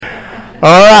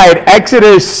All right,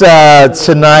 Exodus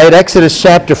tonight, Exodus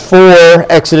chapter 4.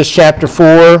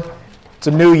 It's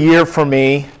a new year for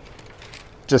me.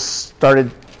 Just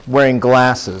started wearing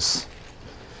glasses.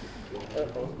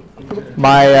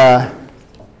 My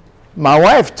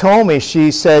wife told me, she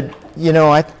said, you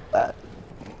know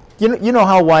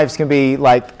how wives can be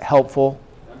like helpful?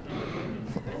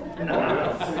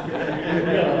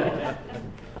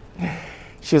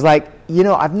 She's like,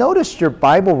 I've noticed your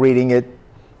Bible reading, it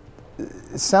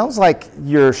sounds like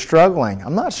you're struggling.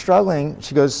 I'm not struggling.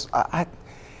 She goes, I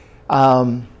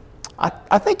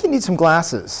think you need some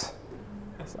glasses.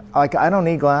 Like, I don't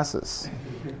need glasses.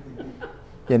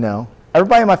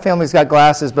 Everybody in my family's got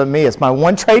glasses but me. It's my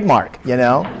one trademark,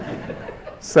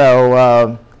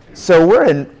 So we're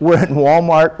in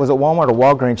Walmart. Was it Walmart or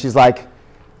Walgreens? She's like,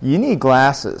 you need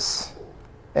glasses.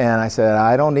 And I said,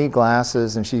 I don't need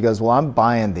glasses. And she goes, well, I'm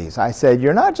buying these. I said,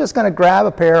 you're not just going to grab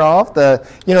a pair off the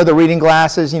reading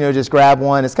glasses, just grab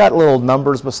one. It's got little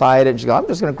numbers beside it. And she goes, I'm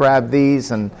just going to grab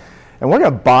these and we're going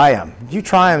to buy them. You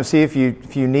try them, see if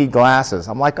you need glasses.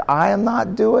 I'm like, I am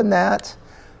not doing that.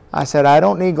 I said, I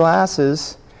don't need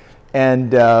glasses.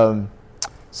 And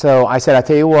so I said, I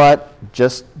tell you what,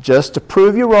 just to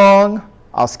prove you wrong,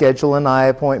 I'll schedule an eye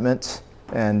appointment.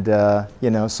 And,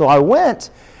 so I went.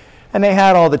 And they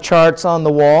had all the charts on the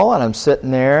wall, and I'm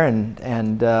sitting there and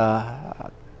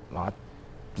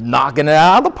knocking it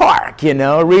out of the park,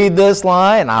 Read this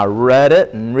line, I read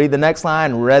it, and read the next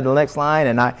line, and read the next line.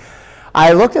 And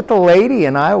I looked at the lady,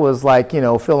 and I was like,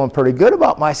 feeling pretty good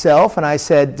about myself. And I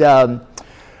said, my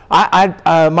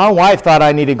wife thought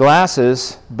I needed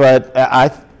glasses, but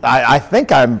I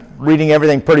think I'm reading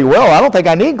everything pretty well. I don't think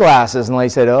I need glasses. And the lady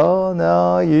said, oh,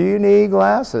 no, you need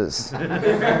glasses.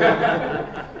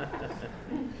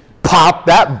 Pop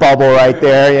that bubble right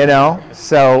there,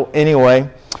 So anyway,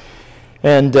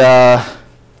 and but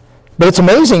it's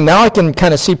amazing. Now I can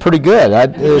kind of see pretty good. I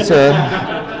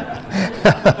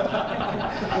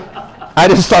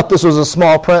just thought this was a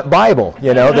small print Bible,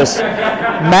 this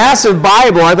massive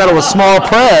Bible. I thought it was small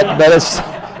print, but it's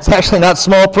actually not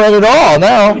small print at all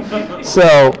now.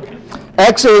 So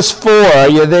Exodus 4, are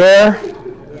you there?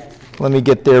 Let me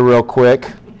get there real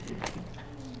quick.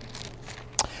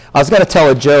 I was going to tell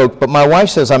a joke, but my wife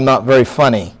says I'm not very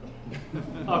funny.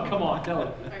 Oh, come on, tell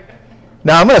it.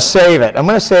 Now, I'm going to save it.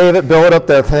 Build up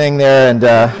the thing there, and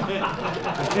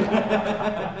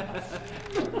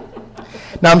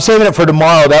now I'm saving it for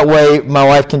tomorrow. That way my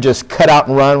wife can just cut out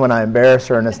and run when I embarrass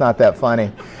her, and it's not that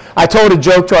funny. I told a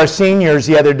joke to our seniors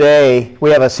the other day.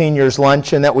 We have a seniors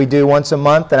luncheon that we do once a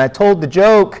month, and I told the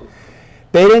joke.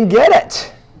 They didn't get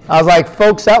it. I was like,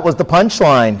 folks, that was the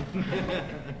punchline.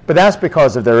 But that's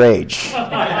because of their age,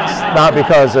 not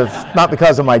because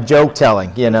of my joke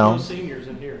telling, No seniors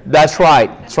in here. That's right.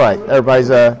 Everybody's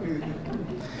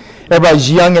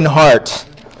young in heart.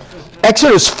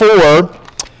 Exodus 4.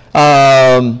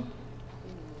 I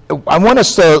want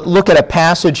us to look at a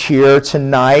passage here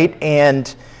tonight,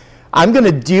 and I'm going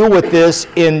to deal with this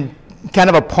in kind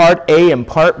of a part A and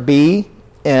part B.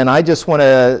 And I just want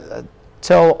to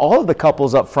tell all of the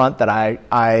couples up front that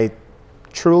I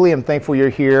truly am thankful you're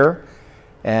here,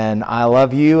 and I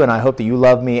love you, and I hope that you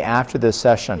love me after this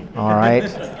session, all right?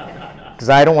 Because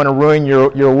I don't want to ruin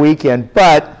your weekend,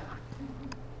 but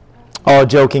all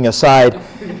joking aside.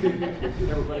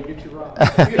 Everybody get you wrong.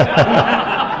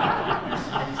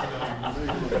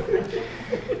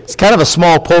 It's kind of a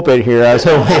small pulpit here. I was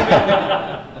hoping.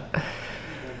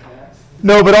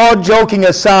 No, but all joking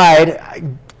aside,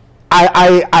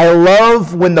 I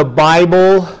love when the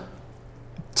Bible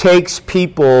takes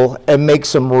people and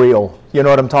makes them real. You know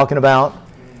what I'm talking about?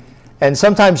 And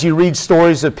sometimes you read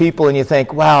stories of people and you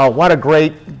think, wow, what a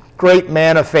great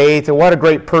man of faith, or what a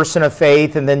great person of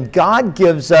faith. And then God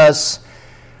gives us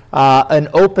an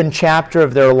open chapter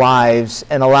of their lives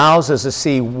and allows us to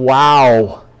see,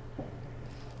 wow,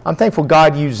 I'm thankful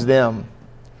God used them.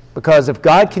 Because if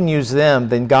God can use them,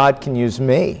 then God can use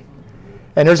me.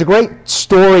 And there's a great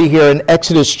story here in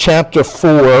Exodus chapter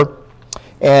 4.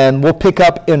 And we'll pick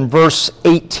up in verse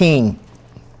 18.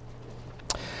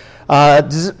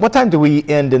 What time do we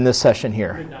end in this session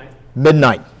here?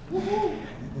 Midnight.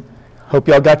 Hope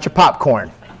y'all got your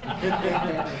popcorn.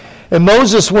 And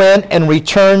Moses went and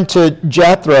returned to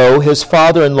Jethro, his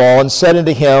father-in-law, and said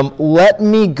unto him, let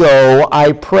me go,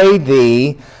 I pray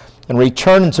thee, and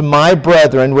return unto my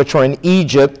brethren which are in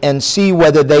Egypt, and see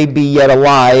whether they be yet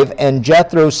alive. And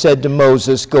Jethro said to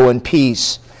Moses, go in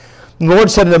peace. The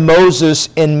Lord said unto Moses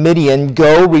in Midian,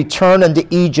 go, return unto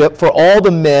Egypt, for all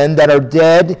the men that are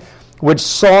dead which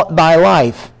sought thy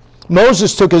life.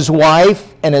 Moses took his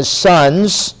wife and his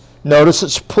sons, notice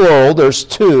it's plural, there's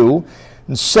two,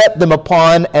 and set them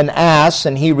upon an ass,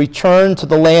 and he returned to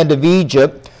the land of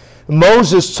Egypt.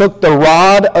 Moses took the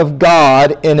rod of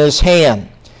God in his hand.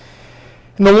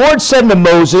 And the Lord said to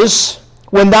Moses,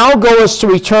 when thou goest to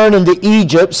return into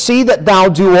Egypt, see that thou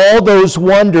do all those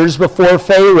wonders before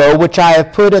Pharaoh, which I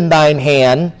have put in thine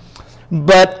hand.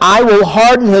 But I will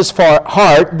harden his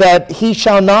heart, that he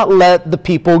shall not let the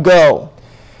people go.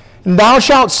 And thou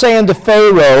shalt say unto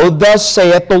Pharaoh, thus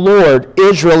saith the Lord,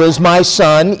 Israel is my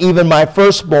son, even my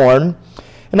firstborn.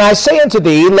 And I say unto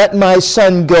thee, let my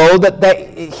son go,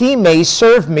 that he may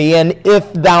serve me. And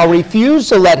if thou refuse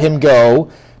to let him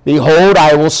go, behold,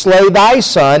 I will slay thy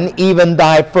son, even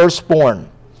thy firstborn.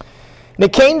 And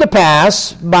it came to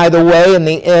pass, by the way in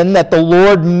the end, that the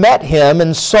Lord met him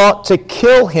and sought to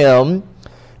kill him.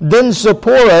 Then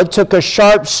Zipporah took a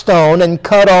sharp stone and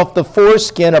cut off the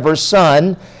foreskin of her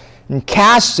son, and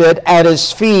cast it at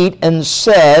his feet, and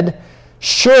said,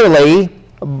 surely,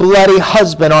 bloody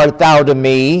husband art thou to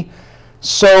me.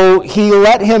 So he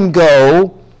let him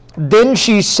go. Then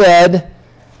she said,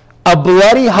 a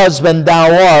bloody husband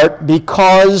thou art,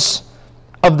 because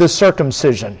of the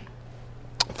circumcision.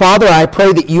 Father, I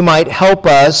pray that you might help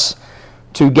us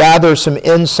to gather some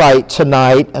insight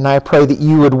tonight, and I pray that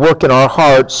you would work in our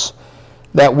hearts,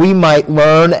 that we might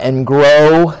learn and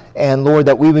grow, and Lord,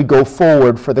 that we would go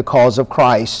forward for the cause of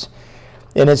Christ.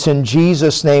 And it's in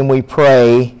Jesus' name we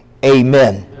pray,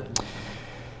 amen.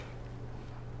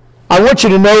 I want you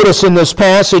to notice in this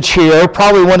passage here,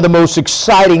 probably one of the most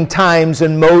exciting times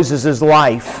in Moses'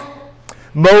 life.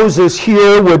 Moses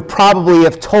here would probably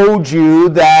have told you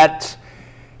that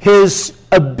his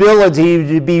ability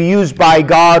to be used by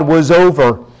God was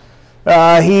over.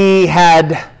 He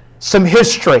had some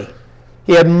history.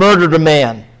 He had murdered a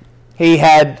man. He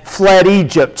had fled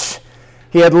Egypt.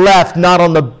 He had left not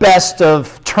on the best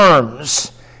of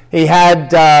terms. He had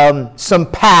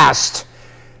some past.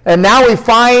 And now we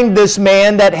find this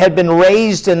man that had been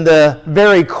raised in the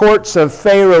very courts of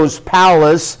Pharaoh's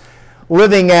palace,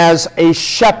 living as a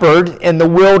shepherd in the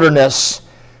wilderness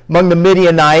among the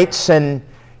Midianites. And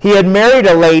he had married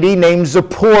a lady named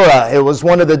Zipporah. It was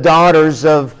one of the daughters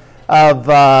of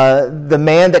the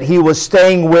man that he was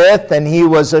staying with, and he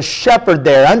was a shepherd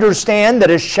there. Understand that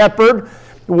a shepherd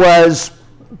was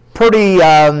pretty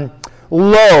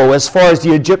low as far as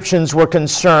the Egyptians were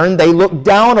concerned. They looked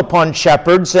down upon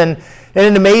shepherds, and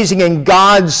it's amazing in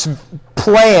God's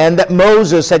plan that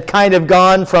Moses had kind of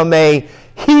gone from a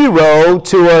hero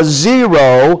to a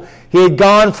zero. He had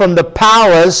gone from the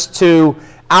palace to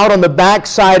out on the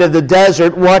backside of the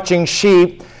desert watching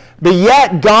sheep. But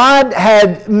yet God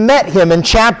had met him in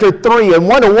chapter 3, and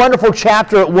what a wonderful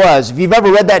chapter it was. If you've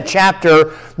ever read that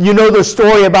chapter, you know the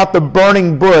story about the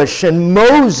burning bush and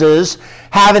Moses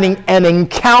having an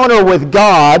encounter with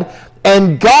God,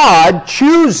 and God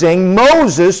choosing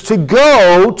Moses to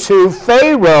go to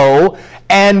Pharaoh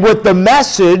and with the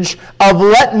message of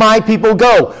let my people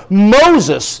go.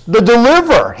 Moses, the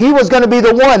deliverer, he was going to be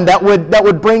the one that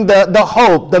would bring the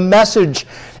hope, the message.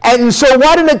 And so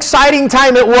what an exciting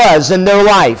time it was in their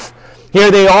life. Here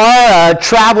they are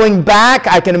traveling back.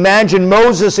 I can imagine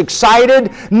Moses excited,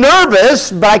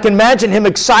 nervous, but I can imagine him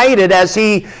excited as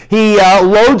he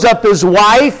loads up his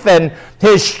wife and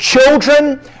his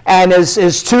children and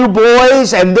his two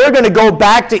boys, and they're going to go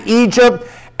back to Egypt,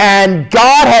 and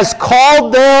God has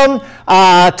called them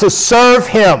to serve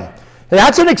him. And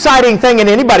that's an exciting thing in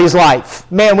anybody's life.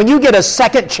 Man, when you get a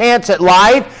second chance at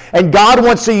life and God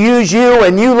wants to use you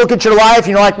and you look at your life and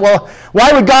you're like, well,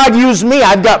 why would God use me?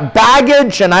 I've got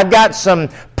baggage and I've got some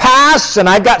pasts and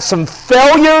I've got some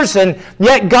failures, and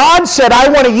yet God said, I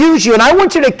want to use you. And I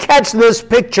want you to catch this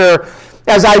picture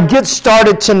as I get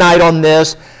started tonight on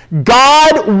this.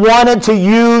 God wanted to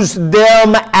use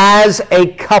them as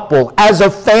a couple, as a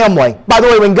family. By the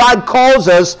way, when God calls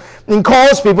us and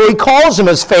calls people, he calls them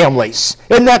as families.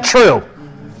 Isn't that true?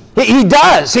 He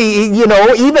does.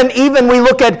 Even we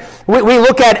look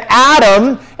at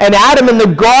Adam, and Adam in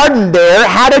the garden there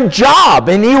had a job,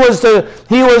 and he was to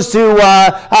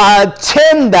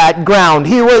tend that ground.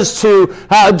 He was to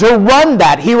run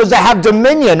that. He was to have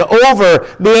dominion over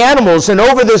the animals and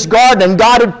over this garden. And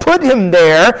God had put him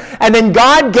there, and then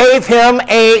God gave him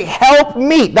a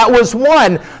helpmeet. That was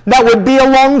one that would be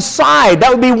alongside.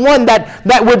 That would be one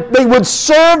they would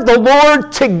serve the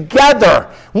Lord together.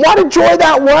 What a joy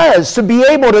that was to be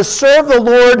able to serve the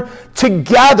Lord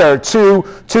together, to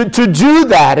do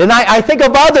that. And I think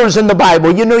of others in the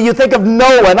Bible. You think of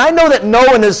Noah, and I know that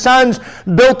Noah and his sons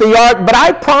built the ark, but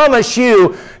I promise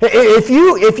you, if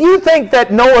you think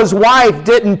that Noah's wife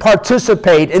didn't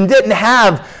participate and didn't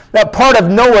have that part of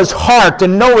Noah's heart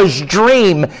and Noah's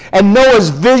dream and Noah's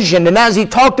vision. And as he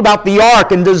talked about the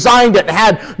ark and designed it and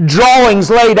had drawings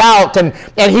laid out, and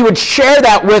he would share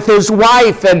that with his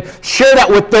wife and share that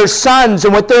with their sons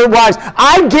and with their wives,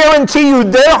 I guarantee you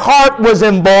their heart was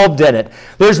involved in it.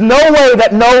 There's no way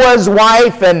that Noah's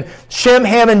wife and Shem,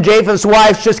 Ham, and Japheth's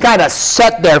wives just kind of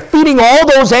sat there feeding all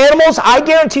those animals. I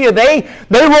guarantee you they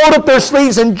rolled up their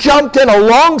sleeves and jumped in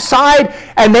alongside,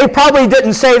 and they probably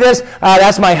didn't say this,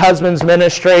 that's my husband's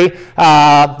ministry,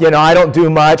 I don't do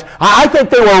much. I think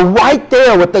they were right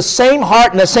there with the same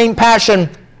heart and the same passion.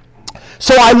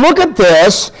 So I look at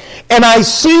this, and I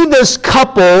see this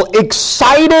couple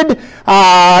excited,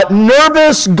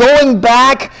 nervous, going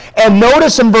back, and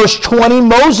notice in verse 20,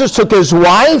 Moses took his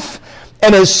wife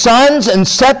and his sons and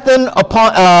set them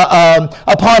upon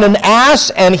an ass,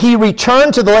 and he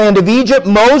returned to the land of Egypt,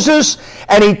 Moses,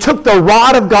 and he took the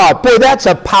rod of God. Boy, that's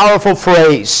a powerful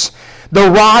phrase. The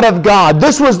rod of God.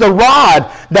 This was the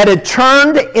rod that had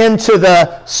turned into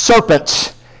the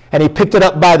serpent, and he picked it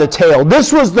up by the tail.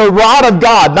 This was the rod of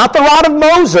God, not the rod of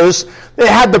Moses. It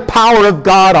had the power of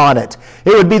God on it.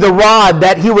 It would be the rod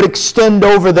that he would extend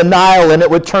over the Nile and it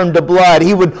would turn to blood.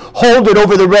 He would hold it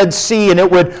over the Red Sea and it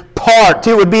would part.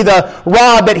 It would be the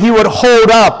rod that he would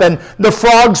hold up and the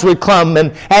frogs would come.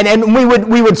 And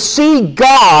we would see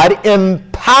God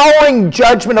empowering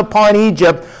judgment upon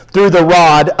Egypt through the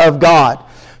rod of God.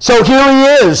 So here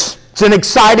he is. It's an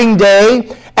exciting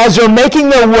day. As they're making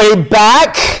their way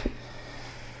back,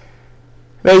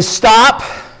 they stop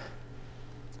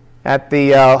at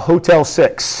the Hotel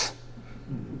 6,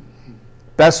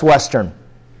 Best Western.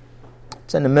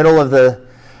 It's in the middle of the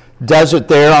desert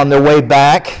there on their way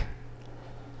back.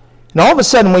 And all of a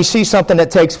sudden we see something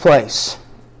that takes place.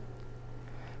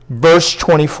 Verse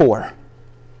 24.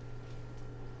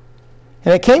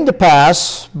 And it came to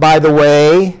pass, by the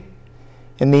way,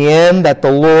 in the end, that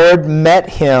the Lord met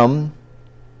him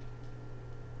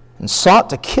and sought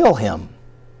to kill him.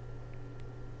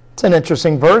 It's an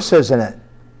interesting verse, isn't it?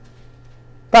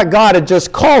 But God had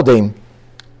just called him.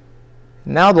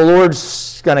 Now the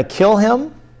Lord's going to kill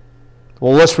him?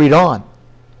 Well, let's read on.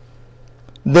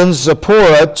 Then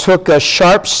Zipporah took a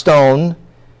sharp stone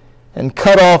and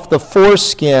cut off the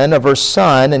foreskin of her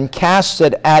son and cast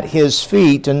it at his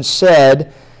feet and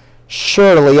said,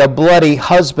 Surely a bloody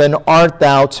husband art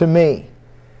thou to me.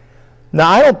 Now,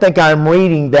 I don't think I'm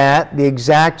reading that the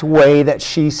exact way that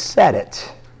she said it.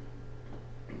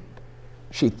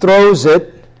 She throws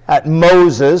it at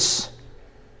Moses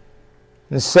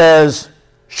and says,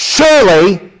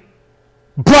 Surely,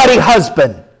 bloody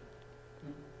husband.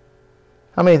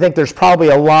 How many think there's probably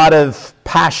a lot of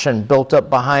passion built up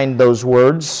behind those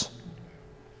words?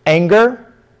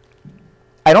 Anger?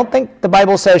 I don't think the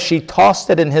Bible says she tossed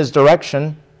it in his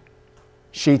direction.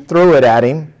 She threw it at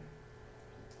him.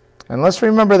 And let's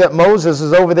remember that Moses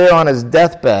is over there on his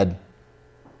deathbed.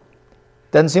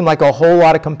 Doesn't seem like a whole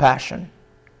lot of compassion.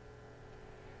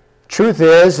 Truth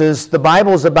is the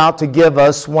Bible is about to give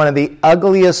us one of the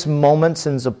ugliest moments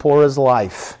in Zipporah's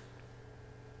life.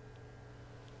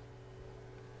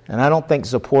 And I don't think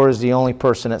Zipporah is the only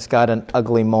person that's got an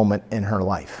ugly moment in her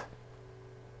life.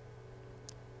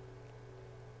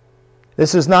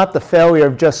 This is not the failure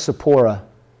of just Zipporah.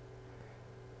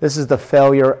 This is the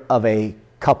failure of a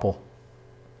couple.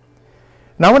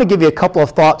 Now I want to give you a couple of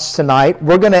thoughts tonight.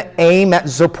 We're going to aim at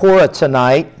Zipporah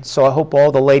tonight, so I hope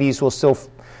all the ladies will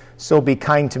still be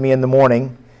kind to me in the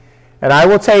morning. And I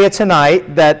will tell you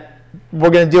tonight that we're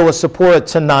going to deal with Zipporah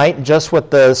tonight, just with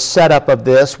the setup of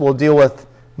this. We'll deal with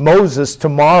Moses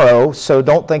tomorrow, so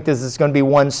don't think this is going to be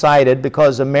one-sided,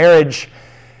 because a marriage,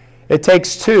 it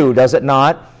takes two, does it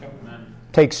not? Amen.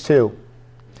 It takes two.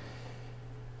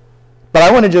 But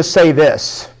I want to just say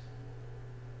this.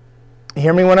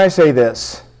 Hear me when I say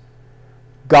this.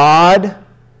 God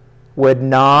would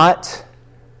not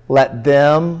let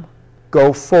them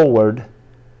go forward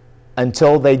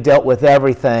until they dealt with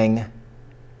everything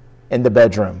in the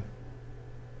bedroom.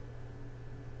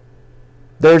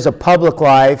 There's a public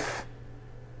life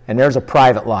and there's a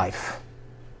private life.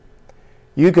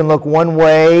 You can look one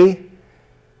way,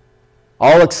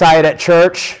 all excited at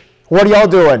church. What are y'all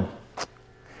doing?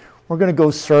 We're going to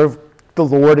go serve the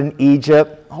Lord in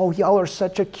Egypt. Oh, y'all are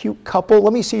such a cute couple.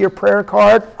 Let me see your prayer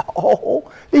card.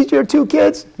 Oh, these are your two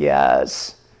kids?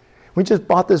 Yes. We just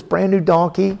bought this brand new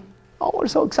donkey. Oh, we're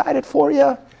so excited for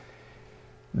you.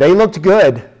 They looked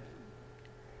good.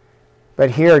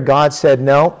 But here God said,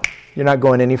 no, you're not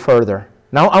going any further.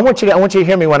 Now, I want you to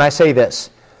hear me when I say this.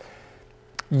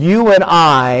 You and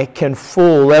I can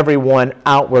fool everyone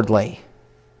outwardly.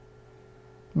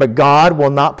 But God will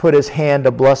not put His hand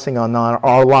of blessing on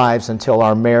our lives until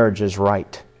our marriage is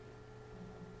right.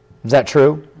 Is that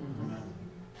true?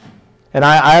 And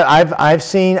I've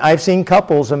seen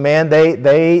couples, and man,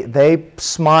 they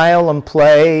smile and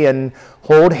play and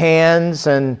hold hands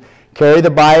and carry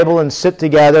the Bible and sit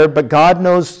together, but God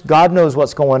knows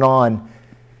what's going on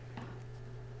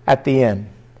at the end.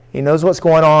 He knows what's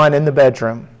going on in the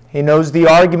bedroom. He knows the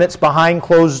arguments behind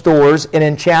closed doors. And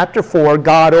in chapter 4,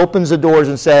 God opens the doors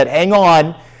and said, hang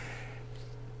on,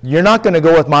 you're not going to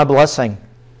go with my blessing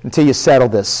until you settle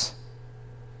this.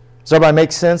 Does everybody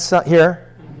make sense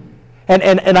here?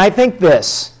 And I think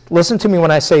this, listen to me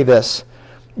when I say this,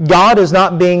 God is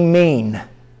not being mean.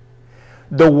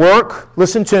 The work,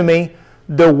 listen to me,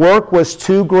 the work was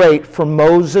too great for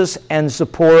Moses and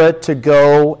Zipporah to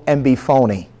go and be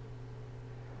phony.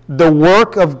 The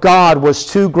work of God was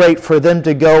too great for them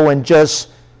to go and just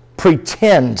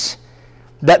pretend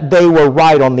that they were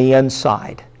right on the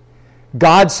inside.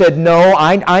 God said, no,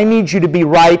 I need you to be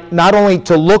right, not only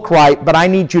to look right, but I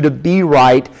need you to be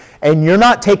right, and you're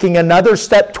not taking another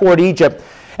step toward Egypt.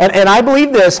 And I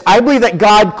believe this, I believe that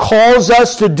God calls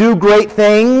us to do great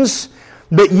things,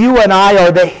 but you and I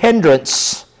are the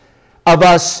hindrance of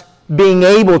us being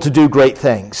able to do great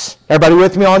things. Everybody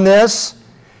with me on this?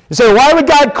 You say, why would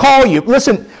God call you?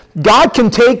 Listen, God can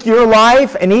take your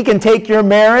life and He can take your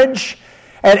marriage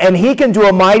and He can do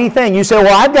a mighty thing. You say,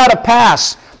 well, I've got a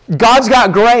pass. God's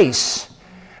got grace.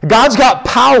 God's got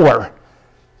power.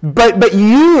 But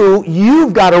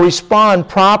you've got to respond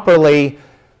properly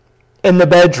in the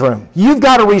bedroom. You've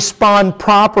got to respond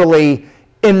properly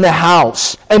in the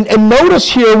house. And notice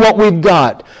here what we've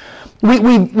got.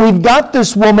 We've got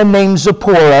this woman named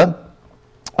Zipporah.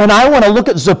 And I want to look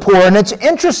at Zipporah, and it's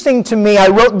interesting to me, I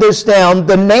wrote this down,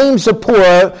 the name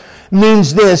Zipporah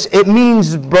means this, it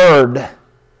means bird.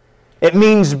 It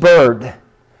means bird.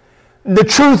 The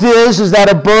truth is that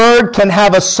a bird can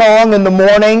have a song in the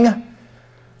morning,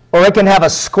 or it can have a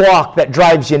squawk that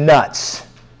drives you nuts.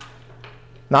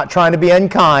 Not trying to be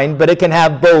unkind, but it can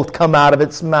have both come out of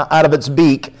its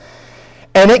beak.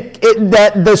 And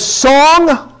that the song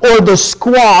or the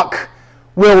squawk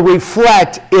will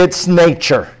reflect its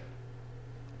nature.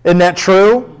 Isn't that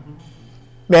true?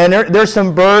 Man, there's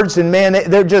some birds, and man,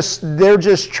 they're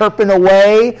just chirping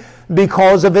away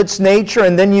because of its nature.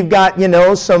 And then you've got,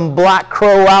 some black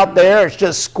crow out there. It's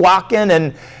just squawking,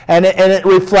 and it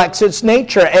reflects its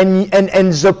nature.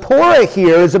 And Zipporah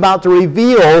here is about to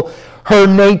reveal her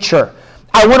nature.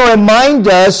 I want to remind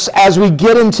us as we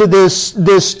get into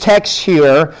this text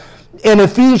here in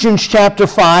Ephesians chapter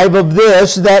 5 of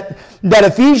this, that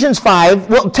Ephesians 5,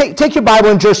 well, take your Bible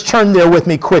and just turn there with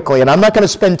me quickly. And I'm not going to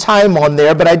spend time on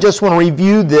there, but I just want to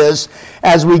review this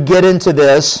as we get into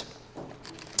this.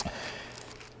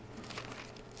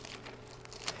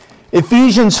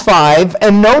 Ephesians 5,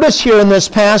 and notice here in this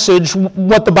passage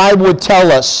what the Bible would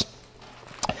tell us.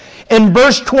 In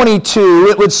verse 22,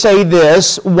 it would say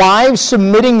this, wives,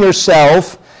 submitting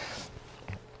yourself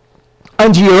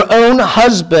unto your own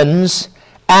husbands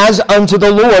as unto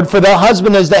the Lord. For the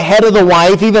husband is the head of the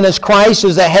wife, even as Christ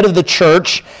is the head of the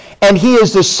church, and He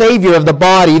is the Savior of the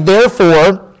body.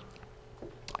 Therefore,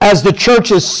 as the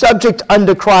church is subject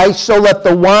unto Christ, so let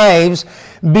the wives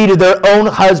be to their own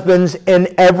husbands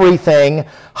in everything.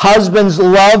 Husbands,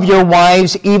 love your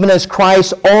wives, even as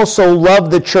Christ also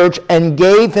loved the church and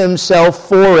gave Himself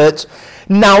for it.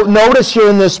 Now, notice here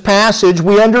in this passage,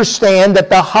 we understand that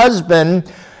the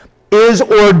husband is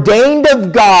ordained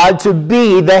of God to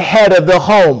be the head of the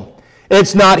home.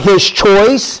 It's not his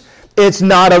choice. It's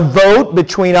not a vote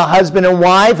between a husband and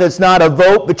wife. It's not a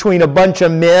vote between a bunch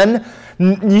of men.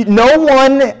 No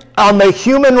one on the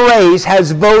human race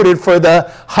has voted for the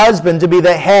husband to be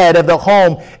the head of the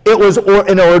home. It was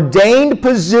an ordained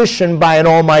position by an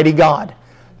almighty God.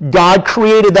 God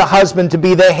created the husband to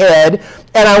be the head.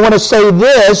 And I want to say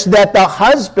this, that the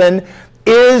husband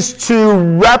is to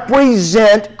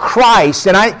represent Christ.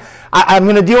 And I'm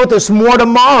going to deal with this more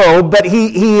tomorrow, but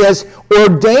he has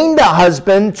ordained the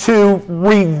husband to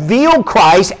reveal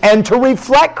Christ and to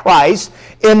reflect Christ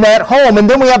in that home. And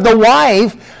then we have the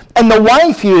wife, and the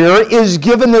wife here is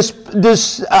given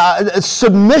this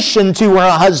submission to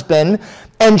her husband,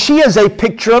 and she is a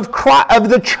picture of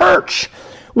the church.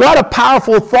 What a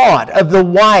powerful thought of the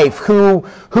wife who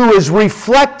is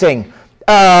reflecting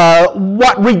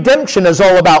what redemption is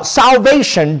all about: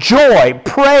 salvation, joy,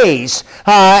 praise,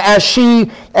 as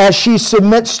she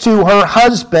submits to her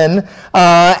husband,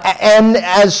 and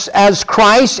as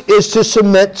Christ is to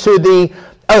submit to the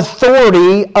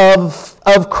authority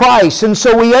of Christ. And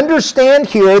so we understand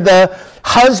here the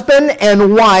husband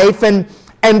and wife, and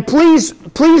And please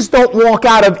don't walk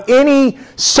out of any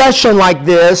session like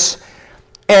this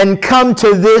and come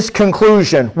to this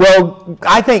conclusion. Well,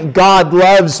 I think God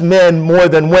loves men more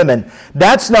than women.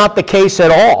 That's not the case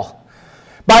at all.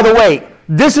 By the way,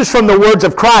 this is from the words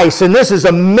of Christ, and this is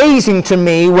amazing to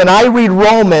me when I read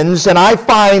Romans and I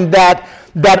find that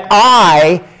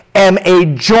I am a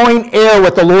joint heir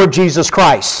with the Lord Jesus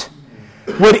Christ.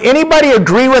 Would anybody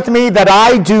agree with me that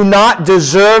I do not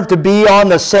deserve to be on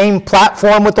the same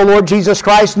platform with the Lord Jesus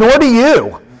Christ? Nor do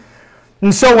you.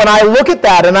 And so when I look at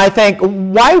that and I think,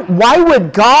 why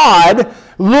would God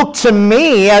look to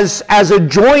me as a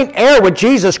joint heir with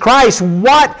Jesus Christ?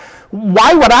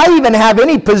 Why would I even have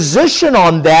any position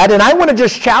on that? And I want to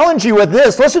just challenge you with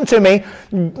this. Listen to me.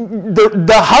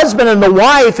 The husband and the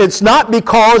wife, it's not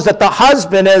because that the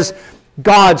husband is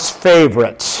God's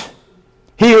favorite.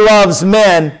 He loves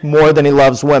men more than he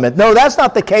loves women. No, that's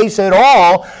not the case at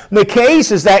all. The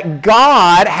case is that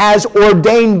God has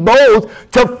ordained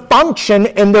both to function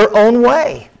in their own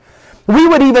way. We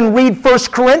would even read 1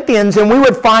 Corinthians and we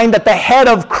would find that the head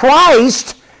of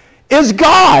Christ is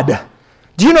God.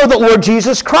 Do you know that Lord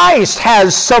Jesus Christ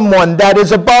has someone that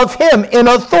is above him in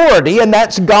authority, and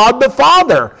that's God the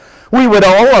Father? We would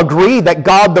all agree that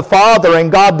God the Father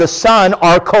and God the Son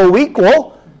are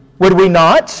co-equal, would we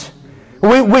not?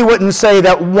 We wouldn't say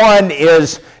that one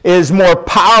is more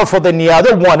powerful than the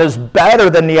other, one is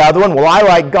better than the other one. Well, I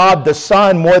like God the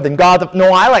Son more than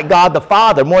No, I like God the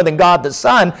Father more than God the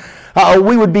Son.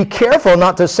 We would be careful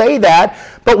not to say that,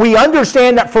 but we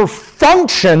understand that for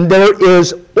function there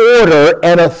is order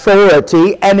and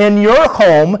authority, and in your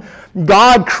home,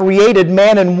 God created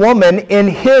man and woman in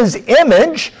His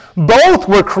image. Both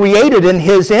were created in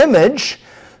His image.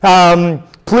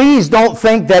 Please don't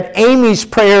think that Amy's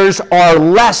prayers are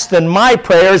less than my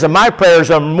prayers, and my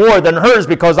prayers are more than hers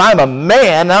because I'm a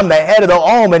man, I'm the head of the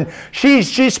home, and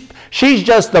she's just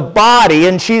the body,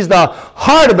 and she's the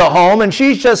heart of the home, and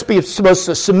she's just supposed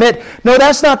to submit. No,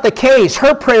 that's not the case.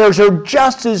 Her prayers are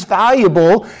just as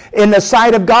valuable in the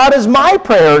sight of God as my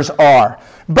prayers are.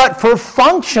 But for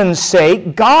function's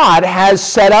sake, God has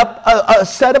set up a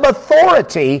set of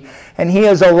authority, and He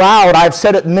has allowed, I've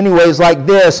said it in many ways like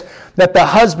this, that the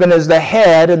husband is the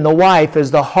head and the wife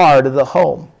is the heart of the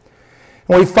home.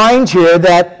 And we find here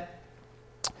that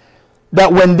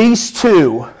when these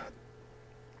two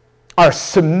are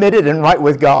submitted and right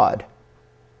with God,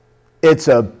 it's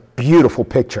a beautiful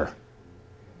picture.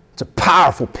 It's a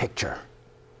powerful picture.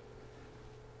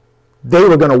 They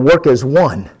were going to work as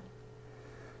one.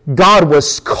 God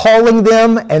was calling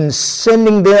them and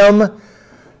sending them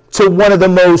to one of the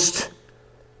most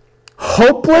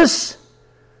hopeless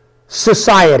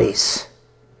societies.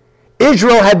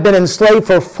 Israel had been enslaved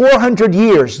for 400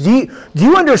 years. Do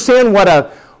you understand what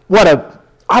a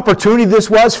opportunity this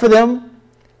was for them?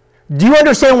 Do you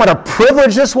understand what a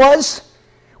privilege this was?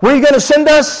 Where are you going to send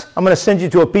us? I'm going to send you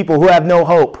to a people who have no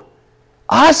hope.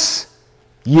 Us?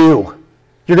 You.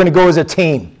 You're going to go as a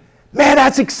team. Man,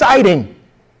 that's exciting.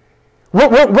 We're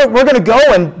going to go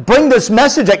and bring this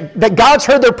message that God's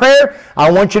heard their prayer.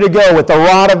 I want you to go with the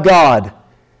rod of God.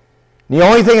 The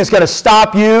only thing that's going to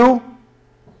stop you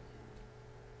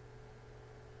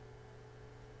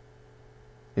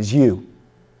is you.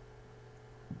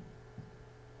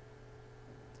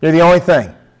 You're the only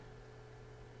thing.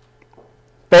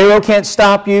 Pharaoh can't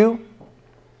stop you.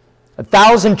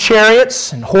 1,000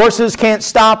 chariots and horses can't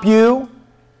stop you.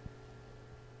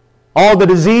 All the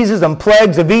diseases and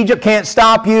plagues of Egypt can't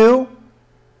stop you.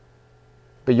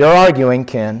 But your arguing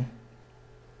can.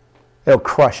 It'll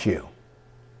crush you.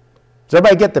 Does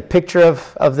everybody get the picture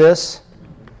of this?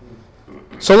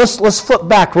 So let's flip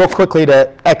back real quickly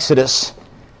to Exodus.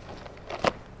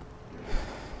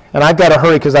 And I've got to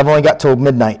hurry because I've only got till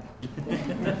midnight.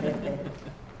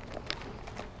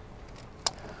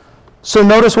 So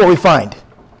notice what we find.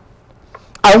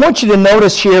 I want you to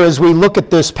notice here as we look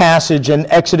at this passage in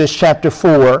Exodus chapter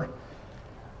 4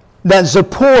 that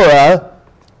Zipporah,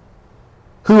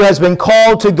 who has been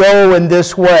called to go in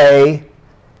this way,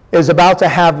 is about to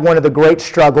have one of the great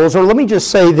struggles. Or let me just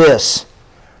say this.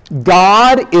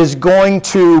 God is going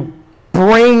to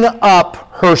bring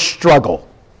up her struggle.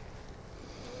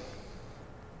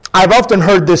 I've often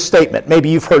heard this statement. Maybe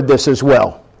you've heard this as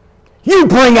well. You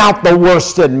bring out the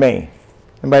worst in me.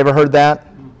 Anybody ever heard that?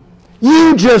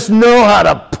 You just know how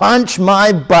to punch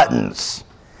my buttons.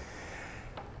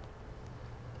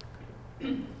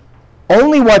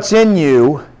 Only what's in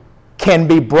you can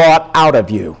be brought out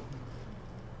of you.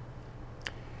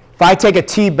 If I take a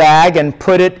tea bag and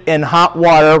put it in hot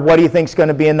water, what do you think is going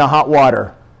to be in the hot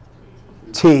water?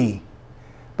 Tea.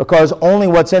 Because only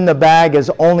what's in the bag is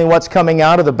only what's coming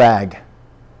out of the bag.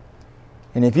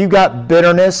 And if you've got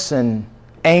bitterness and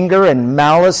anger and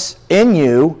malice in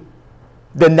you,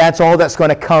 then that's all that's going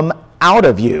to come out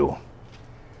of you.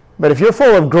 But if you're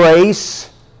full of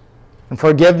grace and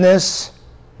forgiveness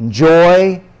and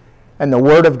joy and the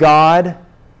Word of God,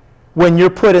 when you're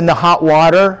put in the hot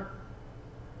water,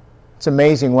 it's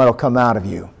amazing what will come out of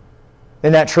you.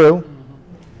 Isn't that true?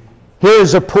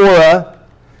 Here's Zipporah.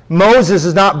 Moses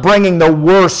is not bringing the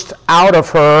worst out of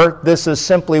her. This is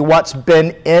simply what's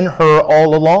been in her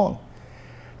all along.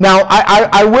 Now,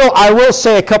 I will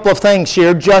say a couple of things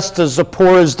here just to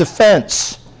Zipporah's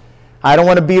defense. I don't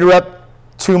want to beat her up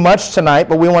too much tonight,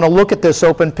 but we want to look at this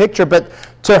open picture. But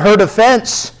to her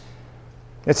defense,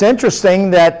 it's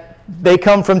interesting that they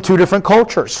come from two different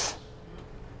cultures.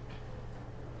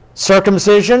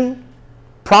 Circumcision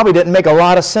probably didn't make a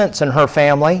lot of sense in her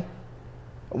family.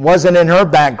 It wasn't in her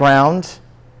background.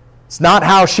 It's not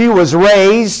how she was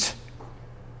raised.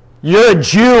 You're a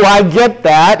Jew, I get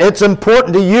that. It's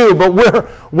important to you, but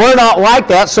we're not like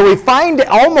that. So we find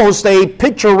almost a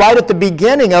picture right at the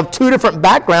beginning of two different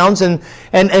backgrounds and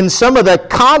some of the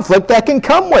conflict that can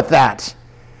come with that.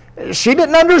 She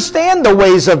didn't understand the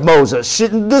ways of Moses.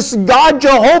 This God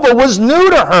Jehovah was new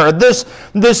to her. This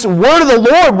word of the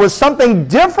Lord was something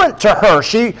different to her.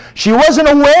 She wasn't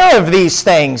aware of these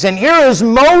things. And here is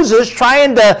Moses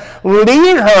trying to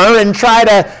lead her and try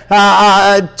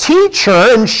to teach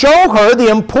her and show her the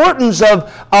importance of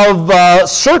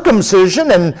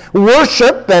circumcision and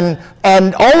worship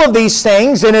and all of these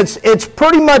things. And it's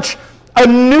pretty much a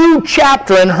new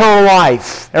chapter in her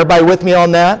life. Everybody with me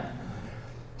on that?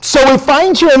 So we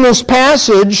find here in this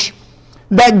passage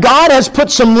that God has put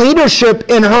some leadership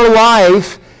in her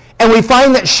life, and we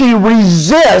find that she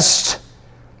resists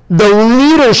the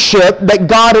leadership that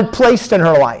God had placed in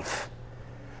her life.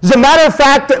 As a matter of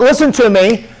fact, listen to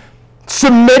me,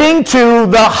 submitting to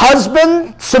the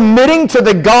husband, submitting to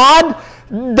the God,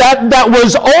 that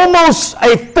was almost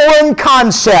a foreign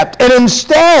concept. And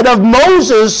instead of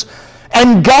Moses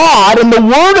and God and the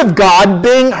Word of God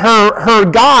being her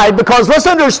guide, because let's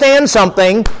understand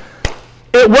something,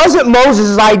 it wasn't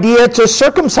Moses' idea to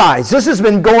circumcise. This has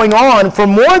been going on for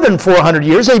more than 400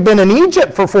 years. They've been in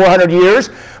Egypt for 400 years,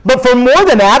 but for more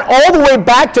than that, all the way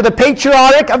back to the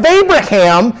patriarch of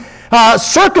Abraham,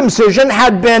 circumcision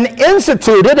had been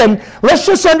instituted. And let's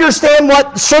just understand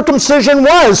what circumcision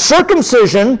was.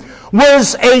 Circumcision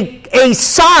was a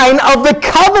sign of the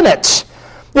covenant.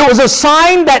 It was a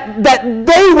sign that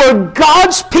they were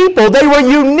God's people. They were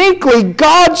uniquely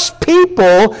God's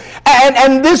people.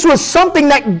 And this was something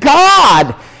that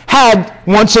God had,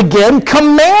 once again,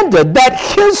 commanded that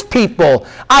His people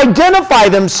identify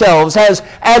themselves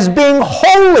as being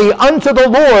holy unto the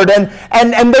Lord.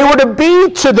 And they were to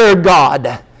be to their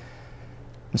God.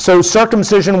 So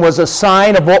circumcision was a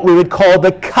sign of what we would call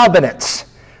the covenants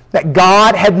that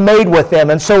God had made with them.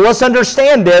 And so let's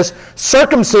understand this.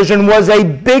 Circumcision was a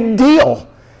big deal.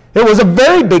 It was a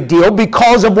very big deal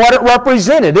because of what it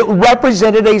represented. It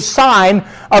represented a sign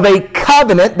of a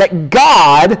covenant that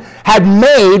God had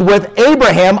made with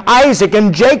Abraham, Isaac,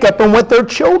 and Jacob, and with their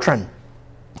children.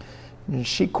 And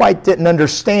she quite didn't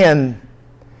understand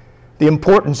the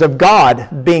importance of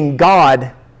God being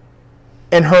God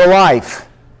in her life.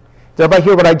 Did everybody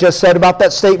hear what I just said about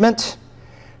that statement?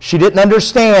 She didn't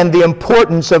understand the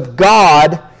importance of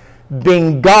God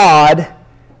being God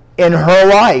in her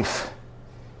life.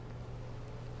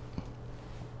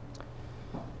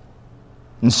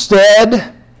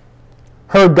 Instead,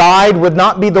 her guide would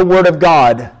not be the Word of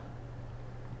God.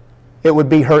 It would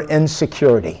be her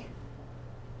insecurity.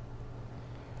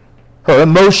 Her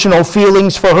emotional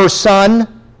feelings for her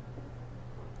son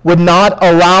would not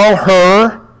allow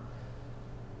her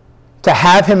to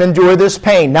have him endure this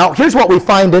pain. Now, here's what we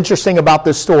find interesting about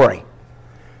this story.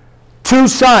 Two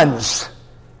sons.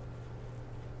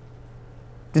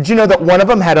 Did you know that one of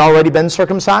them had already been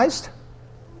circumcised?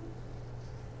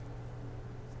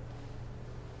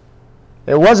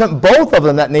 It wasn't both of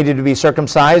them that needed to be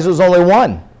circumcised. It was only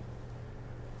one.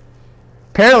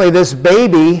 Apparently, this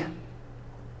baby,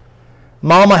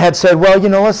 Mama had said, well,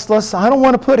 let's I don't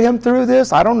want to put him through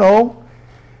this. I don't know.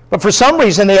 But for some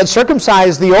reason, they had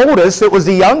circumcised the oldest. It was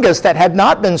the youngest that had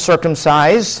not been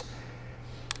circumcised.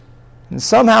 And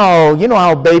somehow, you know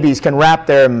how babies can wrap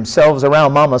themselves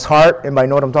around Mama's heart? Anybody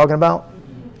know what I'm talking about?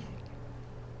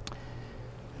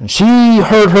 And she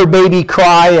heard her baby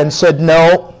cry and said,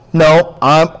 no,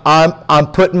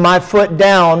 I'm putting my foot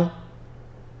down.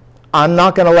 I'm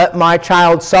not going to let my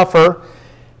child suffer.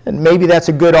 And maybe that's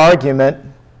a good argument,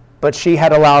 but she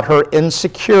had allowed her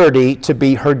insecurity to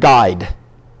be her guide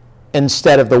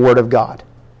instead of the Word of God.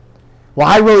 Well,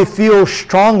 I really feel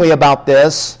strongly about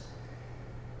this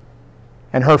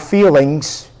and her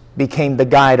feelings became the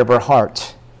guide of her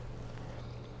heart.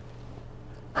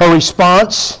 Her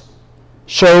response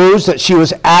shows that she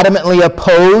was adamantly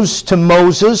opposed to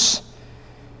Moses'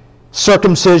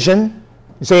 circumcision.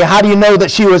 You say, how do you know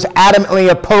that she was adamantly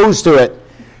opposed to it?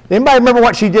 Anybody remember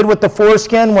what she did with the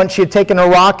foreskin once she had taken a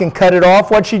rock and cut it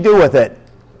off? What'd she do with it?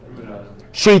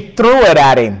 She threw it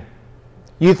at him.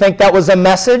 You think that was a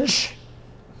message?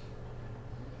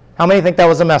 How many think that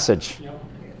was a message? Yep.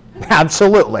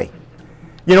 Absolutely.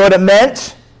 You know what it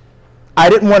meant? I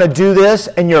didn't want to do this,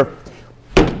 and you're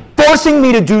forcing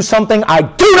me to do something I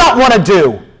do not want to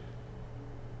do.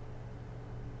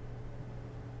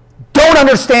 Don't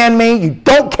understand me. You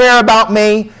don't care about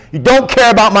me. You don't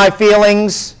care about my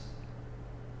feelings.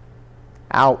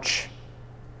 Ouch.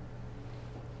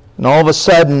 And all of a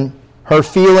sudden, her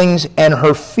feelings and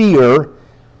her fear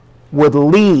would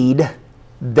lead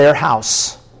their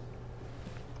house.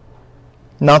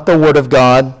 Not the Word of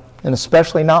God, and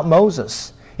especially not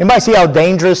Moses. Anybody see how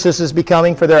dangerous this is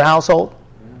becoming for their household?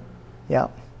 Yeah.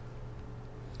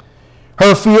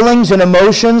 Her feelings and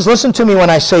emotions, listen to me when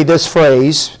I say this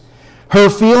phrase, her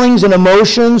feelings and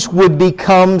emotions would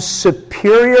become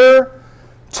superior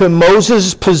to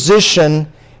Moses'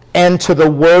 position and to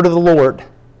the word of the Lord.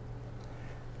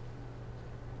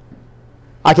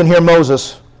 I can hear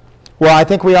Moses, well, I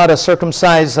think we ought to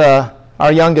circumcise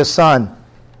our youngest son.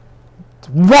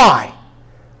 Why?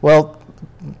 Well,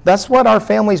 that's what our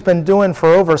family's been doing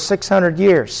for over 600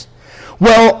 years.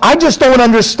 Well, I just don't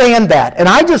understand that, and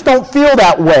I just don't feel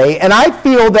that way, and I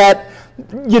feel that,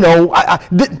 you know,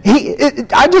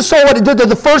 I just saw what it did to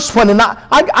the first one, and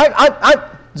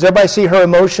does everybody see her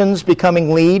emotions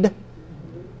becoming lead?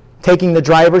 Taking the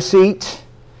driver's seat?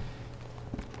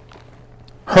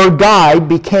 Her guide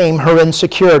became her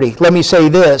insecurity. Let me say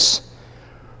this.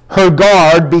 Her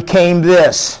guard became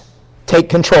this. Take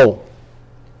control.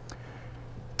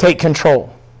 Take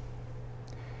control.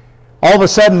 All of a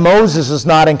sudden, Moses is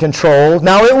not in control.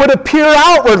 Now, it would appear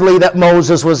outwardly that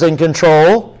Moses was in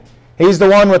control. He's the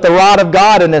one with the rod of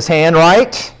God in his hand,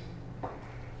 right?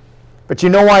 But you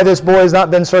know why this boy has not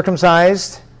been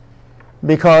circumcised?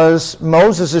 Because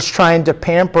Moses is trying to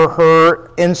pamper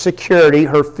her insecurity,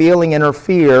 her feeling and her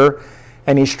fear,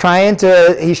 and he's trying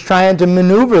to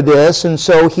maneuver this, and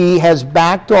so he has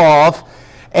backed off,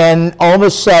 and all of a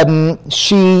sudden,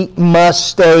 she must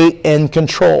stay in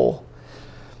control.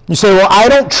 You say, well, I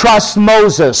don't trust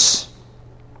Moses.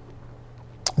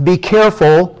 Be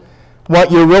careful.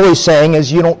 What you're really saying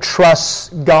is you don't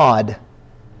trust God.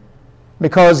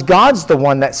 Because God's the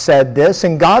one that said this,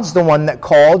 and God's the one that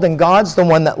called, and God's the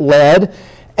one that led.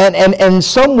 And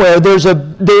somewhere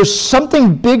there's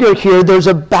something bigger here. There's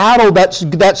a battle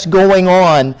that's going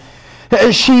on.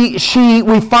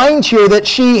 We find here that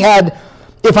she had,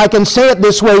 if I can say it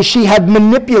this way, she had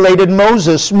manipulated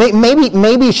Moses.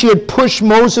 Maybe she had pushed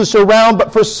Moses around,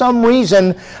 but for some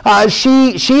reason,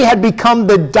 she had become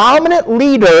the dominant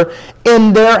leader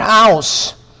in their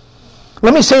house.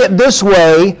 Let me say it this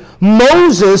way.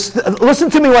 Moses,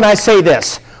 listen to me when I say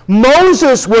this.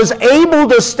 Moses was able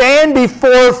to stand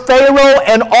before Pharaoh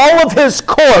and all of his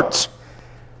court,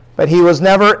 but he was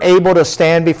never able to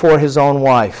stand before his own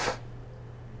wife.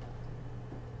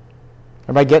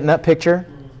 Everybody getting that picture?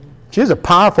 She was a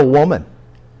powerful woman.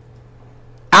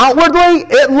 Outwardly,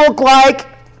 it looked like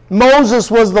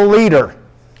Moses was the leader,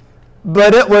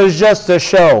 but it was just a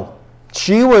show.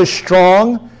 She was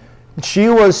strong. She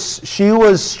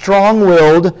was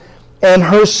strong-willed, and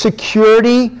her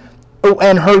security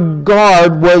and her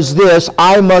guard was this: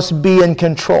 I must be in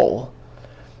control.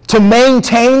 To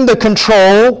maintain the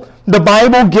control, the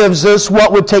Bible gives us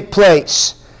what would take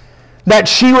place. That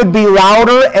she would be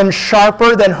louder and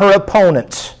sharper than her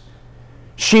opponent.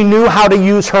 She knew how to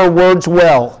use her words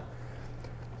well.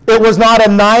 It was not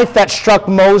a knife that struck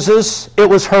Moses, it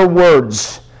was her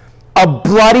words. A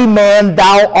bloody man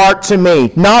thou art to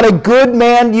me. Not a good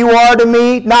man you are to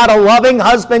me. Not a loving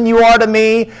husband you are to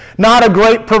me. Not a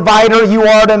great provider you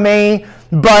are to me.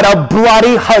 But a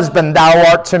bloody husband thou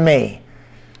art to me.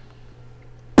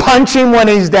 Punch him when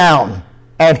he's down.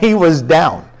 And he was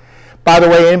down. By the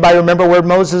way, anybody remember where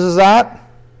Moses is at?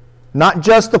 Not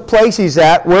just the place he's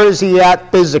at. Where is he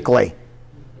at physically?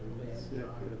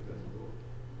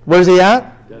 Where's he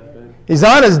at? Deathbed. He's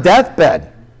on his deathbed.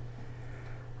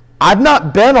 I've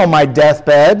not been on my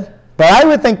deathbed, but I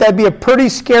would think that'd be a pretty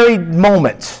scary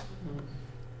moment.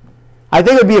 I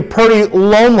think it would be a pretty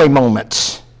lonely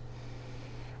moment.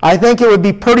 I think it would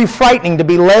be pretty frightening to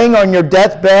be laying on your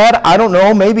deathbed, I don't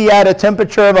know, maybe at a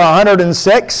temperature of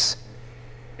 106.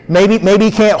 Maybe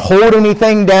you can't hold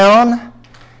anything down.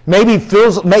 Maybe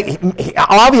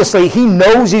obviously he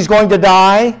knows he's going to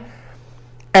die.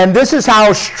 And this is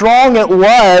how strong it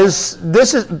was.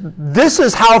 This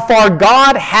is how far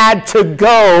God had to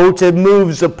go to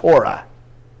move Zipporah.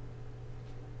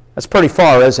 That's pretty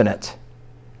far, isn't it?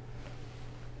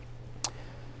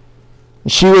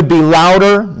 She would be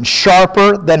louder and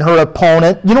sharper than her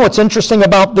opponent. You know what's interesting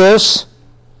about this?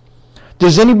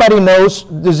 Does anybody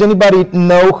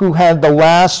know who had the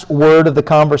last word of the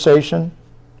conversation?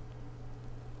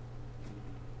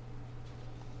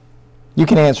 You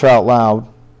can answer out loud.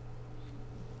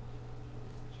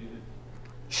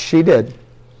 She did.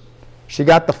 She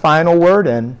got the final word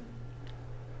in.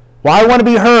 Well, I want to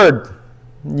be heard.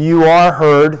 You are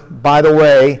heard. By the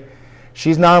way,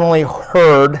 she's not only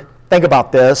heard, think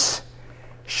about this,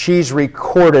 she's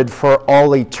recorded for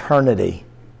all eternity.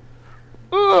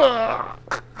 Ugh.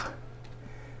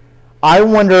 I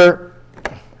wonder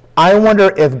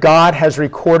if God has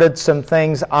recorded some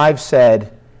things I've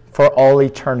said for all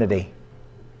eternity.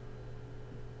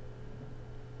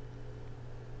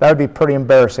 That would be pretty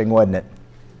embarrassing, wouldn't it?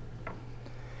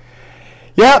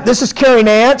 Yeah, this is Kerry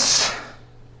Nance.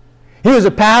 He was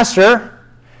a pastor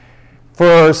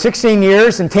for 16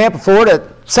 years in Tampa, Florida,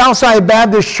 at Southside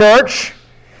Baptist Church.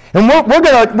 And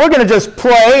we're gonna just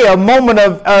play a moment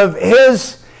of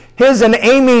his and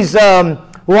Amy's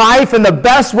life in the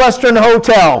Best Western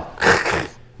Hotel. And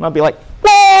I'll be like,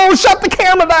 whoa, shut the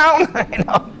camera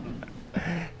down.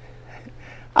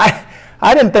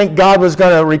 I didn't think God was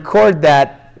going to record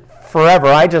that forever.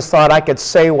 I just thought I could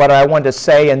say what I wanted to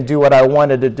say and do what I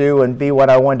wanted to do and be what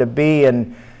I wanted to be.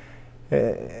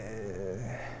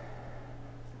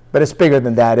 But it's bigger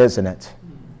than that, isn't it?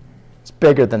 It's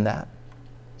bigger than that.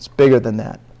 It's bigger than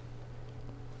that.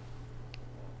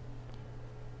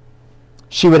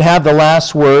 She would have the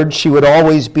last word. She would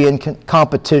always be in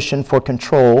competition for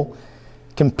control,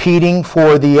 competing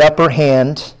for the upper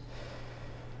hand.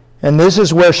 And this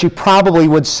is where she probably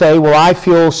would say, well, I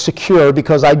feel secure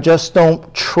because I just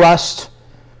don't trust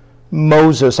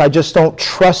Moses. I just don't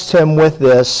trust him with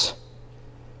this.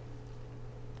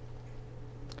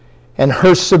 And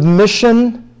her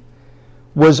submission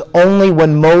was only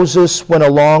when Moses went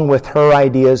along with her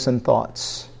ideas and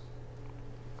thoughts.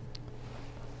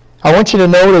 I want you to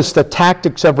notice the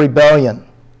tactics of rebellion.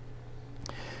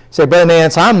 Say, Brother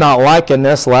Nance, I'm not liking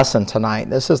this lesson tonight.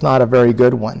 This is not a very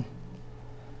good one.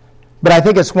 But I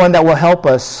think it's one that will help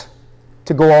us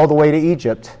to go all the way to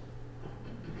Egypt.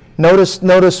 Notice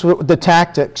the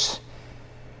tactics.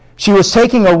 She was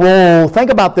taking a role, think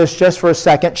about this just for a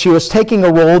second. She was taking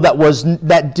a role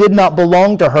that did not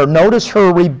belong to her. Notice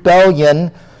her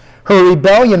rebellion. Her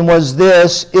rebellion was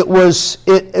this. It was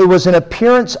an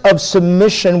appearance of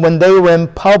submission when they were in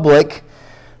public,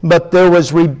 but there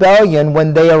was rebellion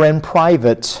when they are in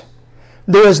private.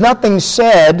 There is nothing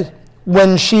said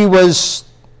when she was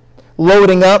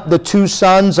loading up the two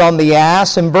sons on the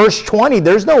ass. In verse 20,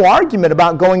 there's no argument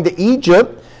about going to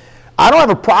Egypt. I don't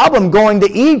have a problem going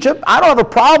to Egypt. I don't have a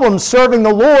problem serving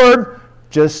the Lord.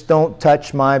 Just don't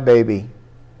touch my baby.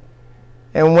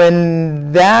 And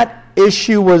when that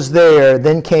issue was there,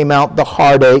 then came out the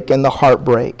heartache and the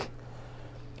heartbreak.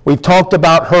 We've talked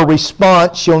about her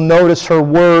response. You'll notice her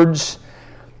words,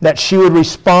 that she would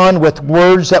respond with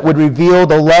words that would reveal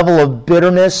the level of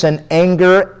bitterness and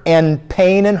anger and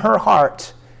pain in her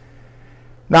heart.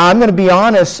 Now, I'm going to be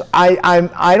honest,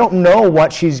 I don't know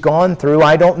what she's gone through.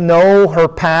 I don't know her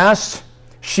past.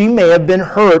 She may have been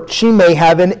hurt. She may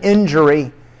have an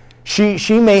injury.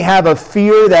 She may have a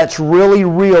fear that's really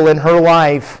real in her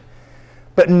life.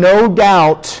 But no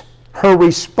doubt her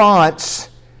response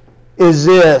is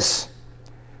this.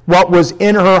 What was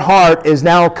in her heart is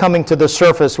now coming to the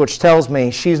surface, which tells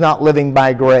me she's not living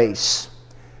by grace.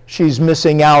 She's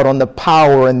missing out on the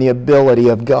power and the ability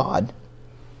of God.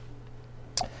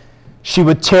 She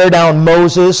would tear down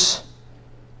Moses.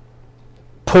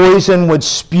 Poison would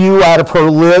spew out of her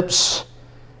lips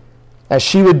as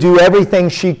she would do everything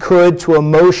she could to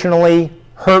emotionally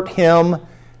hurt him,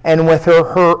 and with her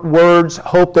hurt words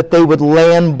hope that they would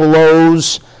land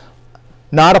blows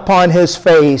not upon his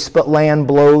face, but land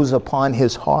blows upon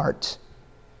his heart.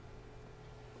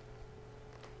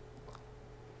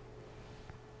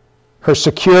 Her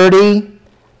security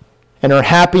and her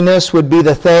happiness would be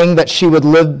the thing that she would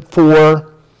live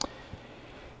for.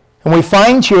 And we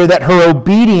find here that her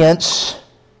obedience,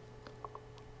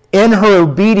 in her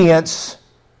obedience,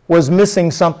 was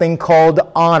missing something called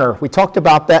honor. We talked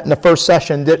about that in the first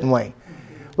session, didn't we?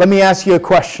 Let me ask you a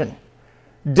question.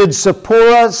 Did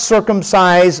Zipporah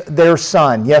circumcise their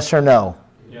son? Yes or no?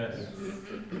 Yes.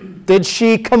 Did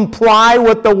she comply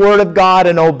with the word of God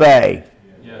and obey?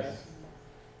 Yes.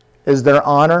 Is there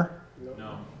honor?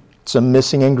 No. It's a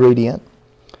missing ingredient.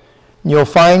 You'll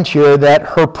find here that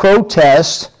her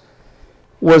protest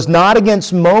was not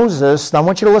against Moses. Now, I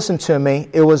want you to listen to me.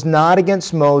 It was not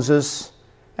against Moses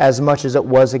as much as it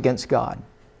was against God.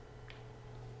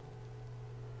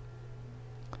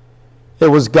 It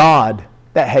was God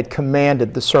that had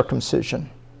commanded the circumcision.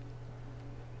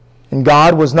 And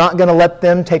God was not going to let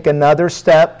them take another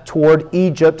step toward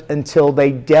Egypt until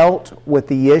they dealt with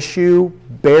the issue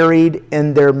buried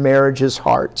in their marriage's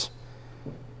heart.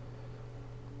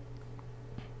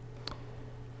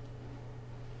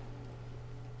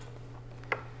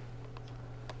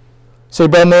 Say,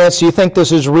 Brother Nance, do you think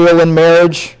this is real in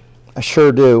marriage? I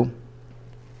sure do.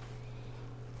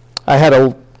 I had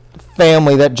a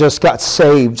family that just got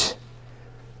saved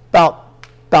about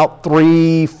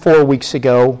 3-4 weeks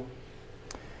ago.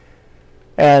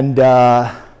 And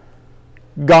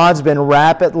God's been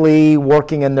rapidly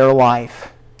working in their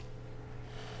life.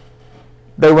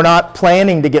 They were not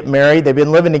planning to get married. They've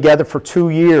been living together for 2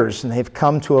 years, and they've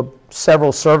come to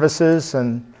several services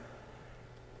and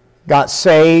got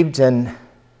saved. And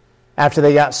after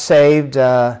they got saved,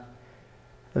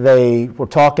 they were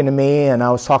talking to me, and I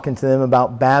was talking to them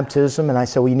about baptism. And I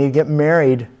said, well, you need to get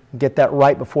married, get that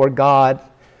right before God.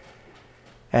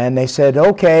 And they said,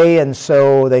 okay. And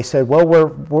so they said, well,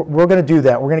 we're going to do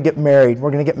that. We're going to get married.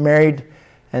 We're going to get married.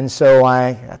 And so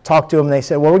I talked to them, and they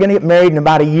said, well, we're going to get married in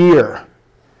about a year.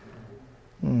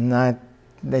 And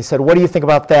they said, what do you think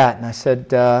about that? And I said,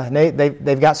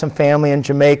 they've got some family in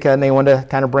Jamaica, and they want to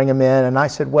kind of bring them in. And I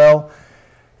said, well,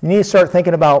 you need to start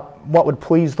thinking about what would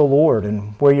please the Lord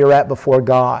and where you're at before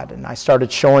God. And I started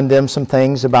showing them some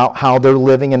things about how they're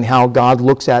living and how God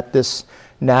looks at this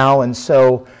now. And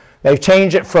so they've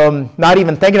changed it from not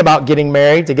even thinking about getting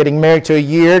married to getting married to a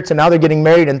year to now they're getting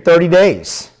married in 30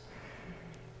 days.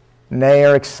 And they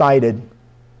are excited.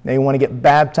 They want to get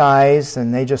baptized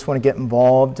and they just want to get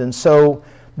involved. And so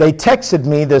they texted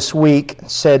me this week and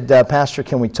said, Pastor,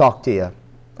 can we talk to you?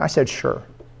 I said, sure.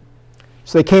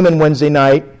 So they came in Wednesday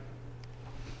night.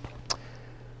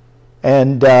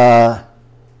 And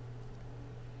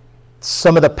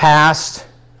some of the past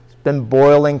been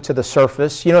boiling to the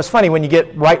surface. You know, it's funny, when you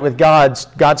get right with God,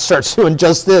 God starts doing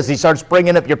just this. He starts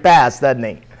bringing up your past, doesn't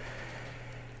he?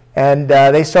 And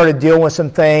they started dealing with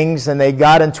some things, and they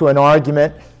got into an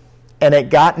argument, and it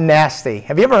got nasty.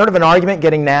 Have you ever heard of an argument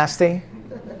getting nasty?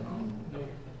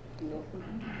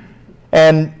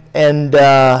 And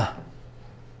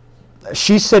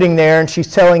she's sitting there, and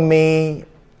she's telling me,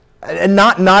 and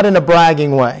not in a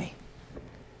bragging way.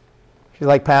 She's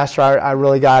like, Pastor, I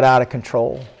really got out of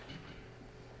control.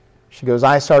 She goes,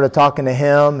 I started talking to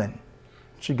him, and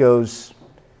she goes,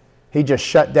 he just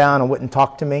shut down and wouldn't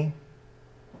talk to me.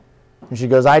 And she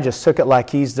goes, I just took it like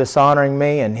he's dishonoring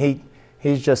me, and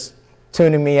he's just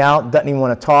tuning me out, doesn't even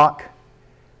want to talk.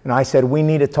 And I said, we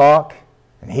need to talk,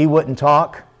 and he wouldn't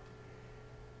talk.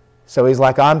 So he's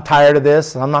like, I'm tired of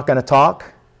this, and I'm not going to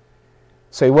talk.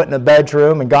 So he went in the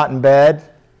bedroom and got in bed.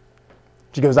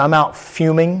 She goes, I'm out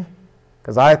fuming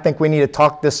because I think we need to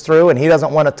talk this through, and he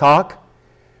doesn't want to talk.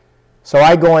 So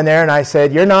I go in there and I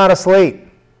said, you're not asleep.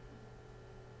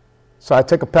 So I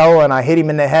took a pillow and I hit him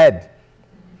in the head.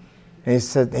 And he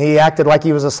said, he acted like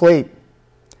he was asleep.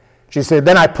 She said,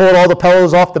 then I pulled all the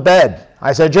pillows off the bed.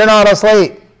 I said, you're not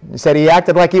asleep. He said, he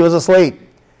acted like he was asleep.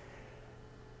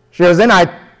 She goes, then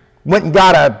I went and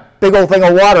got a big old thing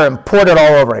of water and poured it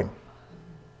all over him.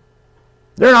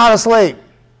 You're not asleep.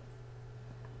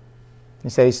 He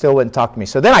said he still wouldn't talk to me.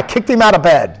 So then I kicked him out of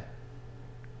bed,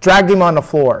 dragged him on the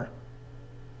floor.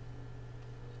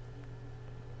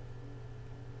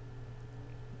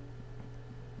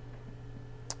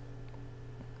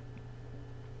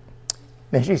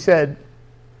 Then she said,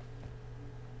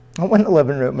 I went in the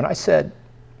living room and I said,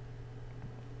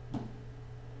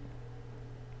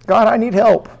 God, I need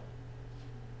help.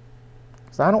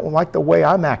 Because I don't like the way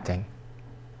I'm acting.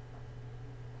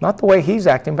 Not the way he's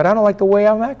acting, but I don't like the way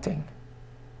I'm acting.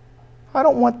 I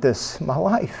don't want this in my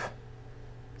life.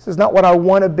 This is not what I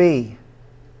want to be.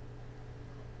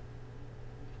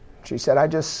 She said, I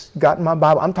just got in my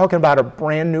Bible. I'm talking about a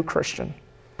brand new Christian.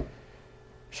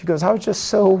 She goes, I was just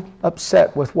so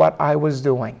upset with what I was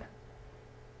doing.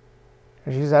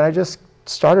 And she said, I just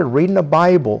started reading the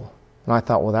Bible. And I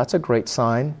thought, well, that's a great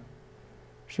sign.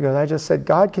 She goes, I just said,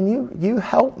 God, can you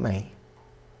help me?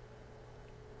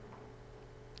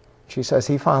 She says,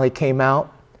 he finally came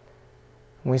out,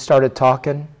 and we started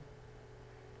talking.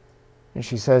 And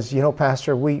she says, you know,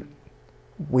 Pastor, we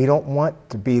don't want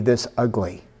to be this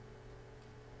ugly.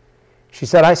 She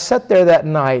said, I sat there that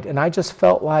night, and I just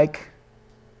felt like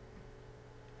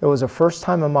It was the first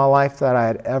time in my life that I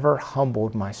had ever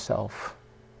humbled myself.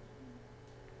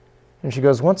 And she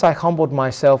goes, once I humbled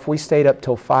myself, we stayed up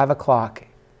till 5 o'clock.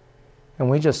 And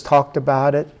we just talked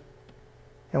about it.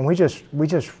 And we just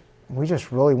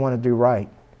really want to do right.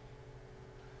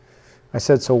 I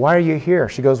said, so why are you here?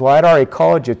 She goes, well, I'd already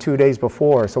called you 2 days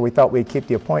before, so we thought we'd keep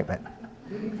the appointment.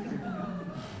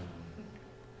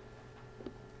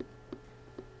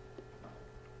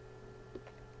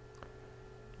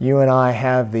 You and I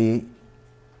have the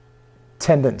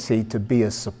tendency to be a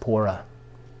Zipporah.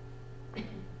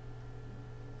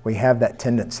 We have that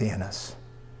tendency in us.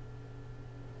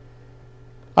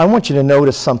 I want you to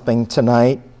notice something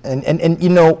tonight. And you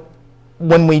know,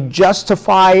 when we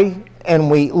justify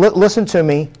and we, listen to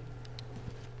me,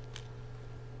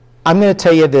 I'm going to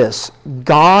tell you this.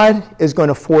 God is going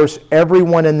to force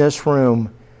everyone in this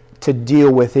room to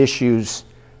deal with issues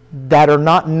that are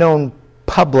not known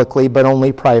publicly, but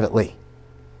only privately.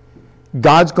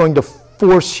 God's going to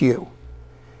force you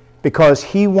because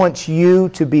He wants you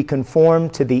to be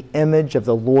conformed to the image of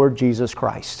the Lord Jesus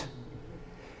Christ.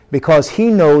 Because He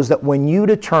knows that when you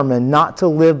determine not to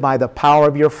live by the power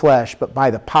of your flesh, but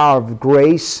by the power of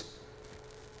grace,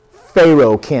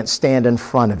 Pharaoh can't stand in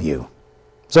front of you.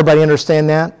 Does everybody understand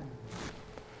that?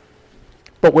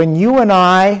 But when you and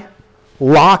I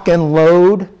lock and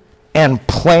load and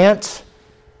plant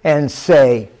and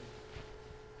say,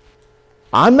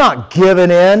 I'm not giving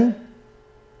in,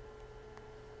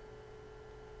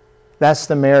 that's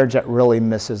the marriage that really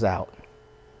misses out.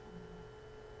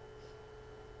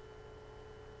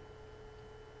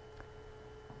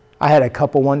 I had a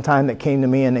couple one time that came to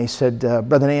me and they said,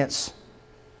 Brother Nance,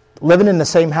 living in the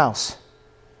same house,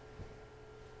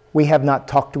 we have not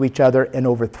talked to each other in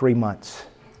over 3 months.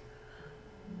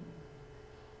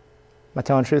 Am I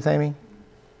telling the truth, Amy?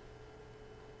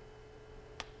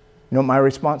 You know what my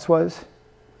response was?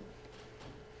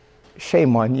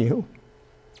 Shame on you.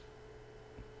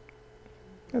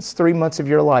 That's 3 months of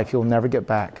your life you'll never get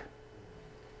back.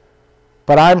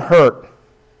 But I'm hurt.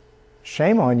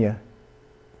 Shame on you.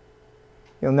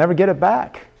 You'll never get it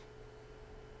back.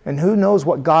 And who knows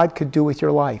what God could do with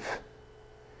your life.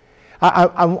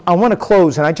 I want to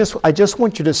close, and I just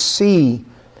want you to see.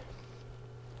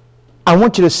 I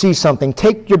want you to see something.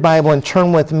 Take your Bible and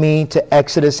turn with me to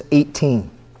Exodus 18.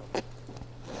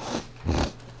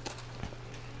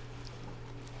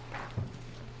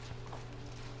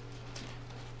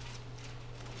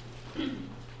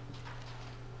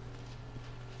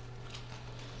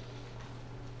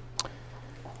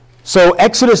 So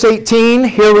Exodus 18,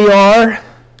 here we are.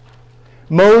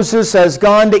 Moses has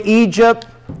gone to Egypt.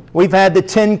 We've had the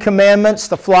 10 commandments,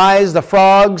 the flies, the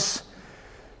frogs.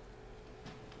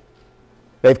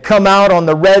 They've come out on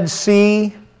the Red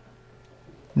Sea.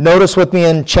 Notice with me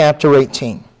in chapter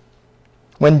 18.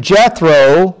 When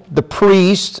Jethro, the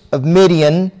priest of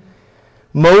Midian,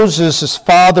 Moses'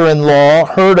 father-in-law,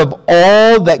 heard of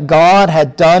all that God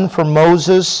had done for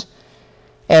Moses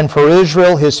and for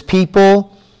Israel, his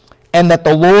people, and that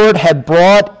the Lord had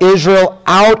brought Israel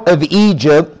out of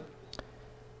Egypt,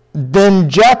 then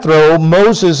Jethro,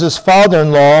 Moses'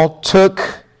 father-in-law,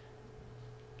 took,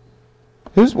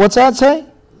 what's that say?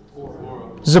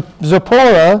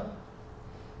 Zipporah,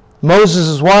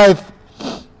 Moses' wife,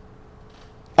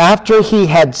 after he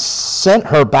had sent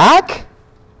her back?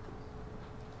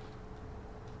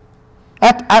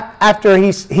 After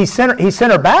he sent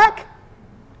her back?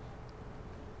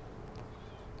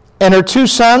 And her 2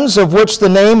 sons, of which the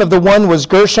name of the one was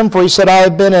Gershom, for he said, I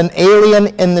have been an alien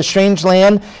in the strange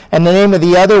land. And the name of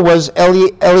the other was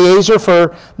Eleazar,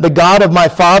 for the God of my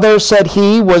father, said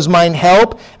he, was mine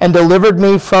help, and delivered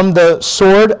me from the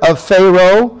sword of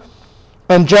Pharaoh.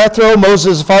 And Jethro,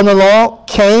 Moses' father-in-law,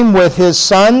 came with his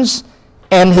sons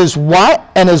and his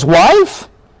wife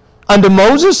unto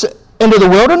Moses into the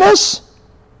wilderness,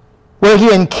 where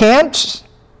he encamped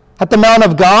at the mount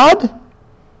of God.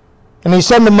 And he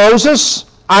said to Moses,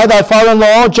 I, thy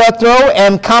father-in-law, Jethro,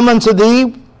 am come unto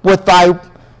thee with thy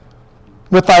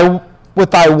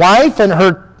wife and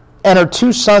her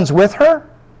 2 sons with her.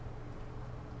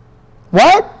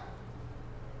 What?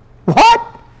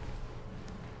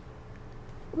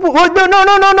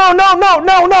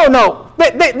 No.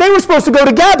 They were supposed to go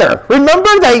together. Remember,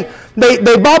 they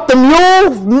bought the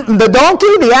mule, the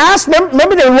donkey, the ass.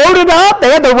 Remember, they loaded up.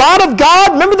 They had the rod of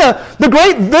God. Remember the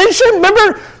great vision.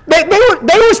 Remember, they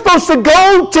were supposed to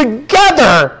go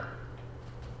together.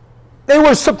 They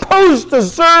were supposed to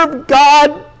serve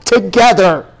God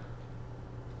together.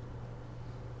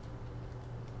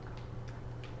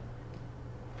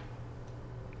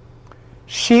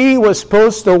 She was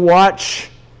supposed to watch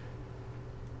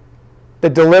the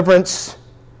deliverance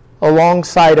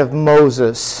alongside of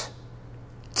Moses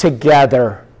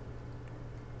together.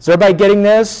 Is everybody getting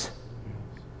this?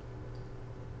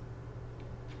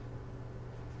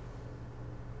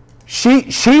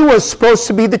 She was supposed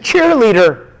to be the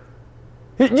cheerleader.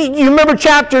 You remember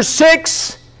chapter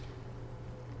 6?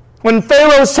 When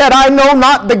Pharaoh said, I know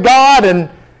not the God, and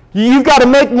you've got to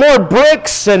make more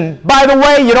bricks, and by the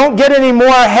way, you don't get any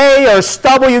more hay or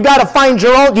stubble, you've got to find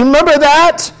your own. Do you remember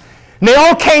that? And they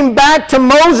all came back to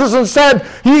Moses and said,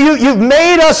 you've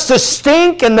made us to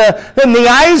stink in the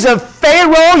eyes of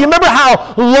Pharaoh. You remember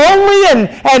how lonely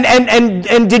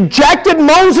and dejected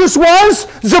Moses was?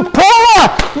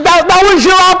 Zipporah, that was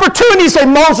your opportunity. Say,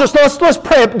 Moses, let's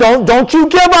pray. Don't you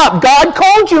give up. God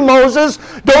called you, Moses.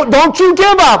 Don't you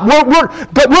give up.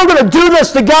 But we're going to do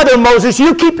this together, Moses.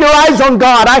 You keep your eyes on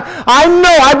God. I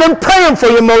know. I've been praying for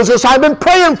you, Moses. I've been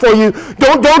praying for you.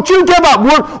 Don't you give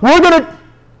up. We're going to...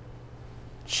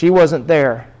 She wasn't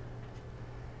there.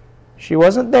 She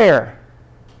wasn't there.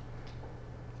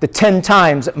 The 10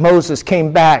 times that Moses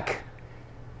came back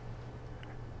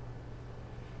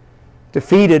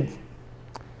defeated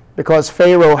because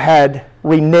Pharaoh had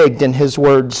reneged in his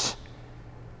words.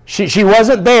 She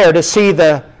wasn't there to see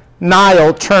the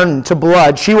Nile turn to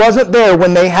blood. She wasn't there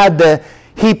when they had the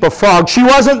heap of frogs. She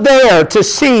wasn't there to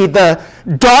see the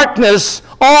darkness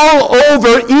all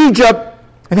over Egypt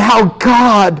and how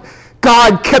God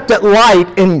kept it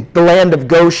light in the land of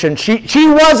Goshen. She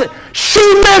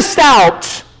missed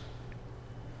out.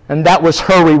 And that was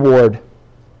her reward.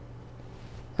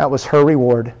 That was her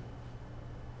reward.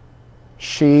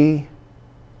 She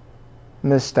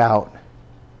missed out.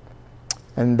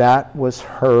 And that was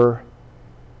her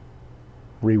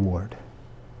reward.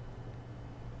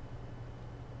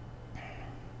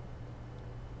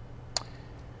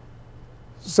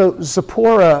 So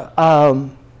Zipporah,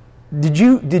 did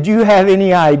you have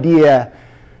any idea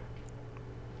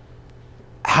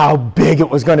how big it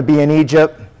was going to be in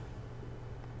Egypt?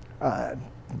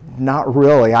 Not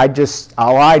really.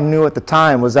 All I knew at the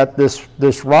time was that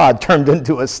this rod turned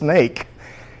into a snake.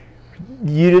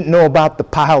 You didn't know about the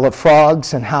pile of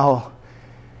frogs and how.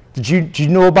 Did you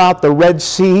know about the Red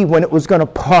Sea when it was going to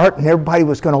part and everybody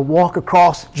was going to walk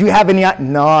across? Did you have any?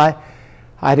 No,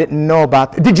 I didn't know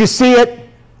about that. Did you see it?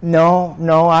 No,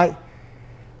 I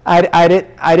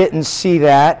didn't see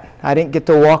that. I didn't get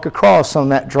to walk across on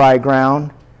that dry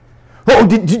ground. Oh,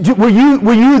 were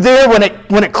you there when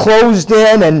it closed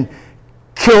in and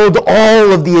killed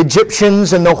all of the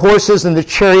Egyptians and the horses and the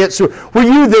chariots? Were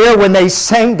you there when they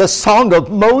sang the song of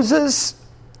Moses?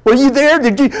 Were you there?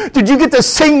 Did you get to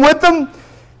sing with them?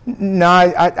 No,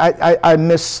 I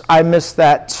miss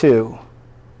that too.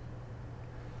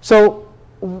 So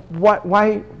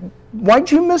why'd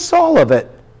you miss all of it?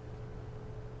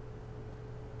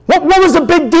 What was the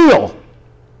big deal?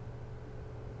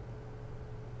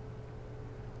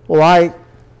 Well,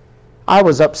 I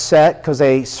was upset because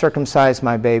they circumcised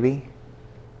my baby.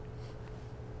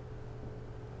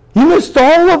 You missed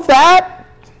all of that?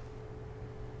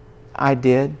 I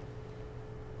did.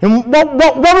 And what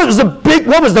was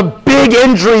the big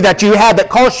injury that you had that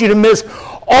caused you to miss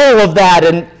all of that?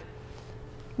 And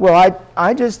well,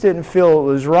 I just didn't feel it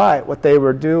was right what they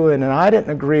were doing, and I didn't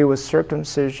agree with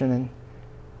circumcision. And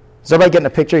is everybody getting a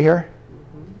picture here?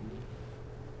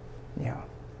 Yeah.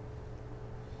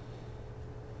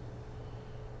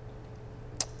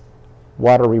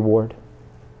 What a reward.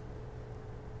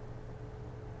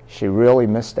 She really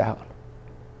missed out.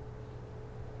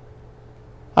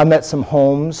 I met some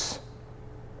homes.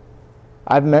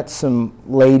 I've met some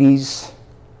ladies.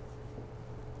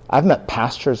 I've met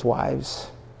pastors' wives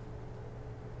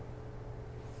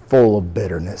full of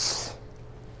bitterness.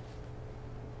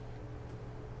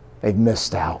 They've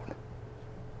missed out.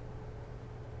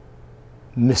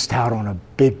 Missed out on a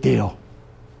big deal.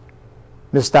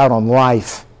 Missed out on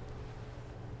life.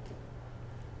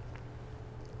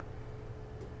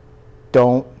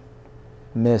 Don't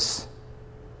miss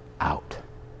out.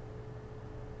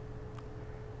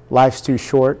 Life's too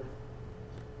short.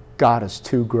 God is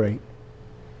too great.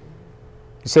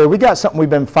 You say, we got something we've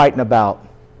been fighting about.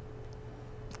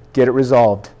 Get it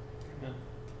resolved.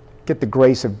 Get the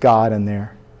grace of God in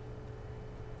there.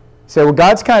 You say, well,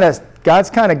 God's kind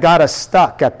of got us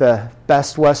stuck at the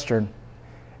Best Western.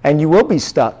 And you will be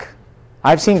stuck.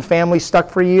 I've seen families stuck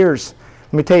for years.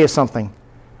 Let me tell you something.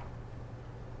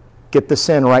 Get the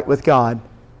sin right with God.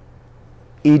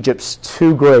 Egypt's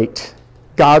too great.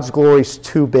 God's glory's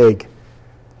too big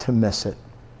to miss it.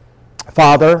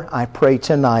 Father, I pray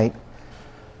tonight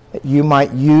that you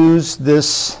might use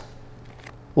this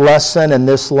lesson and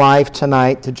this life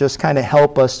tonight to just kind of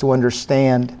help us to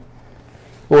understand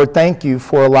Lord, thank you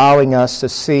for allowing us to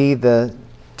see the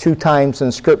 2 times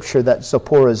in Scripture that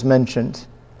Zipporah is mentioned.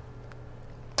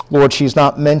 Lord, she's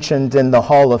not mentioned in the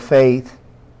Hall of Faith.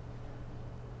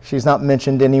 She's not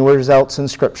mentioned anywhere else in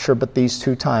Scripture but these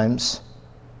 2 times.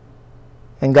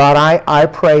 And God, I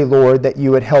pray, Lord, that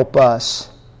you would help us,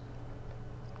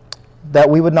 that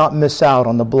we would not miss out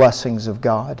on the blessings of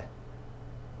God.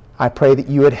 I pray that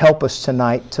you would help us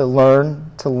tonight to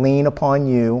learn to lean upon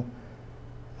you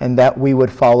and that we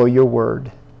would follow your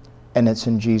word. And it's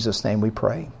in Jesus' name we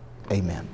pray. Amen.